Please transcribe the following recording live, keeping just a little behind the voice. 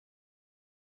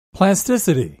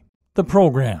Plasticity, the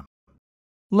program.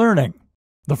 Learning.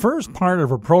 The first part of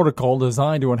a protocol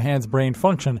designed to enhance brain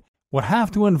function would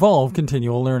have to involve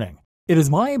continual learning. It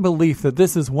is my belief that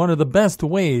this is one of the best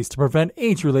ways to prevent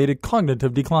age-related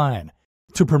cognitive decline,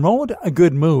 to promote a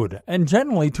good mood, and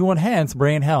generally to enhance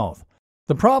brain health.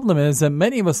 The problem is that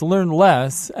many of us learn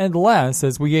less and less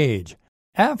as we age.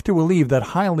 After we leave that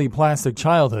highly plastic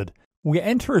childhood, we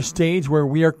enter a stage where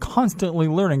we are constantly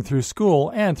learning through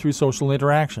school and through social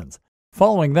interactions.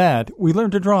 Following that, we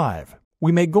learn to drive.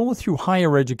 We may go through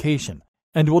higher education,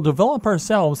 and will develop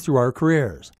ourselves through our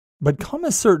careers. But come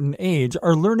a certain age,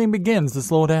 our learning begins to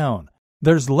slow down.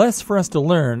 There's less for us to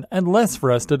learn and less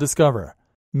for us to discover.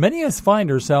 Many of us find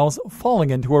ourselves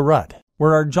falling into a rut,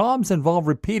 where our jobs involve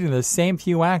repeating the same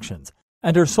few actions,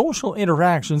 and our social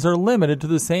interactions are limited to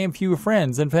the same few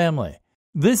friends and family.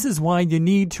 This is why you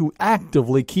need to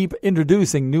actively keep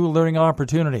introducing new learning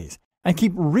opportunities and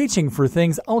keep reaching for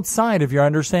things outside of your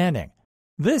understanding.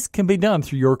 This can be done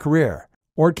through your career,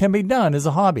 or it can be done as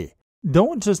a hobby.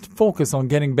 Don't just focus on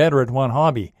getting better at one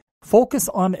hobby. Focus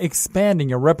on expanding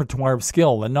your repertoire of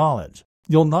skill and knowledge.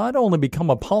 You'll not only become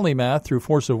a polymath through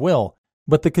force of will,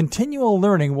 but the continual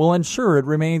learning will ensure it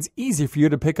remains easy for you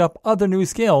to pick up other new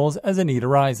skills as a need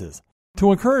arises.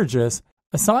 To encourage this,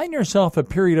 assign yourself a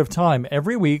period of time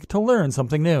every week to learn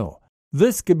something new.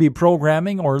 This could be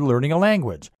programming or learning a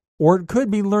language, or it could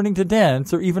be learning to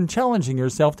dance or even challenging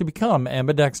yourself to become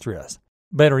ambidextrous.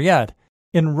 Better yet,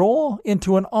 enroll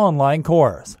into an online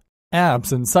course.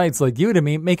 Apps and sites like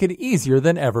Udemy make it easier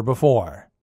than ever before.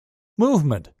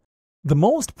 Movement. The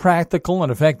most practical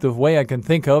and effective way I can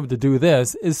think of to do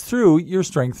this is through your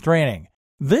strength training.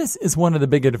 This is one of the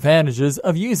big advantages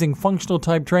of using functional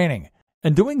type training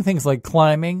and doing things like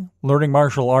climbing, learning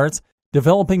martial arts,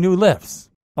 developing new lifts.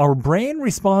 Our brain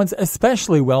responds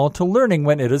especially well to learning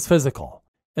when it is physical,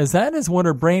 as that is what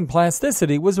our brain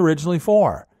plasticity was originally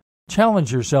for.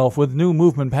 Challenge yourself with new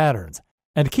movement patterns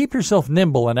and keep yourself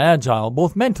nimble and agile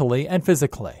both mentally and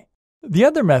physically. The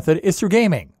other method is through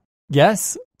gaming.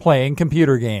 Yes, playing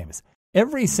computer games.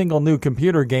 Every single new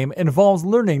computer game involves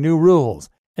learning new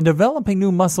rules and developing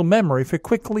new muscle memory for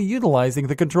quickly utilizing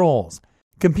the controls.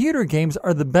 Computer games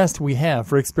are the best we have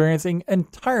for experiencing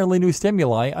entirely new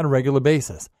stimuli on a regular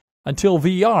basis, until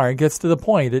VR gets to the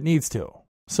point it needs to.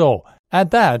 So, add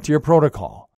that to your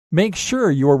protocol. Make sure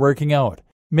you are working out.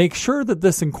 Make sure that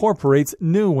this incorporates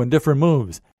new and different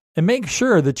moves, and make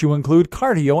sure that you include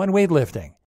cardio and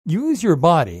weightlifting. Use your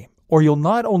body, or you'll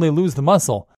not only lose the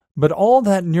muscle, but all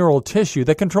that neural tissue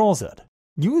that controls it.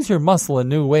 Use your muscle in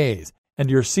new ways,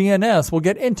 and your CNS will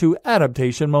get into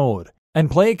adaptation mode. And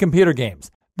play computer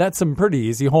games. That's some pretty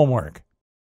easy homework.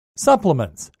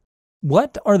 Supplements.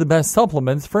 What are the best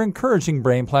supplements for encouraging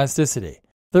brain plasticity?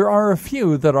 There are a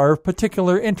few that are of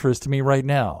particular interest to me right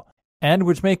now, and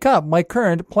which make up my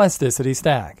current plasticity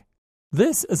stack.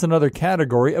 This is another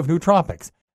category of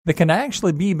nootropics that can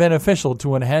actually be beneficial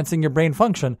to enhancing your brain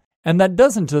function, and that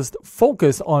doesn't just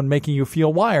focus on making you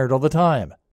feel wired all the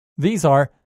time. These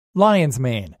are lion's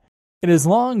mane. It has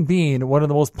long been one of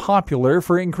the most popular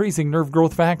for increasing nerve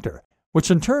growth factor,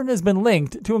 which in turn has been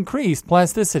linked to increased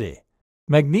plasticity.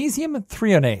 Magnesium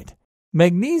threonate.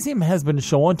 Magnesium has been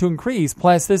shown to increase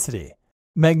plasticity.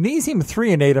 Magnesium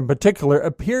threonate in particular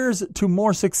appears to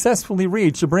more successfully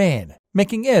reach the brain,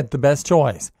 making it the best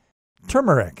choice.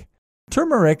 Turmeric.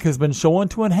 Turmeric has been shown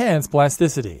to enhance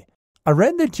plasticity. I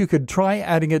read that you could try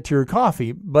adding it to your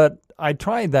coffee, but I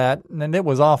tried that and it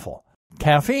was awful.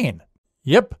 Caffeine.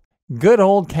 Yep. Good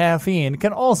old caffeine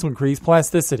can also increase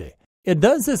plasticity. It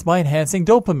does this by enhancing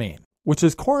dopamine, which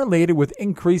is correlated with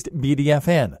increased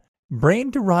BDFN,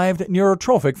 brain-derived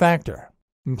neurotrophic factor.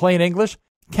 In plain English,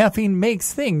 caffeine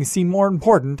makes things seem more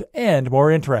important and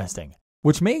more interesting,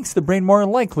 which makes the brain more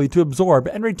likely to absorb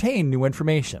and retain new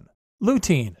information.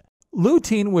 Lutein.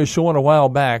 Lutein was shown a while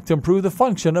back to improve the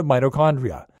function of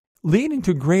mitochondria, leading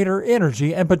to greater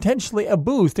energy and potentially a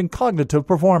boost in cognitive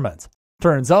performance.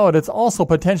 Turns out it's also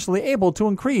potentially able to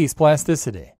increase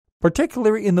plasticity,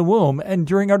 particularly in the womb and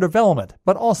during our development,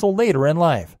 but also later in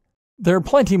life. There are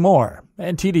plenty more,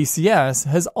 and TDCS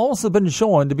has also been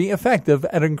shown to be effective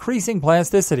at increasing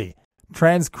plasticity,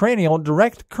 transcranial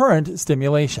direct current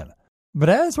stimulation. But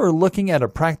as we're looking at a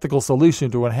practical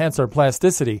solution to enhance our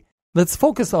plasticity, let's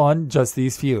focus on just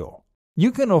these few.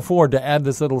 You can afford to add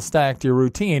this little stack to your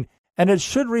routine, and it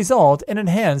should result in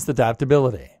enhanced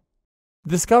adaptability.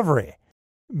 Discovery.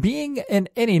 Being in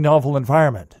any novel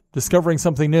environment, discovering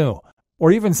something new,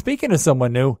 or even speaking to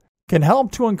someone new can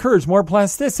help to encourage more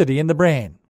plasticity in the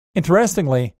brain.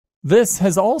 Interestingly, this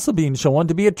has also been shown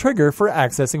to be a trigger for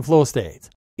accessing flow states.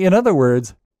 In other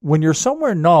words, When you're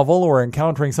somewhere novel or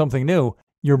encountering something new,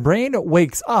 your brain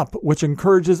wakes up, which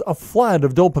encourages a flood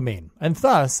of dopamine, and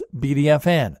thus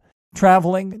BDFN.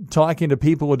 Traveling, talking to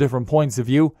people with different points of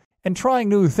view, and trying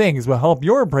new things will help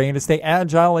your brain to stay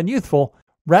agile and youthful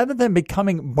rather than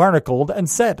becoming barnacled and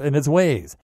set in its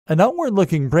ways. An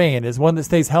outward-looking brain is one that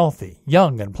stays healthy,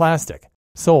 young, and plastic.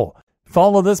 So,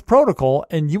 follow this protocol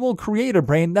and you will create a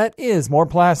brain that is more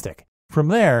plastic. From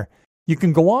there, you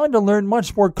can go on to learn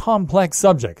much more complex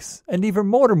subjects and even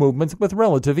motor movements with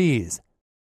relative ease.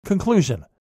 Conclusion.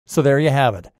 So there you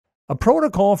have it. A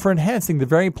protocol for enhancing the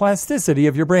very plasticity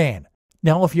of your brain.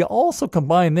 Now, if you also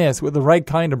combine this with the right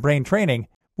kind of brain training,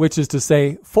 which is to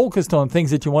say, focused on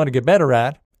things that you want to get better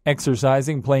at,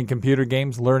 exercising, playing computer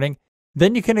games, learning,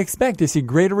 then you can expect to see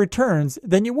greater returns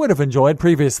than you would have enjoyed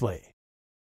previously.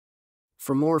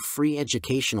 For more free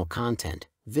educational content,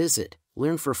 visit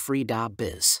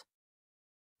learnforfree.biz.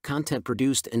 Content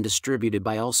produced and distributed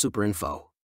by AllSuperInfo.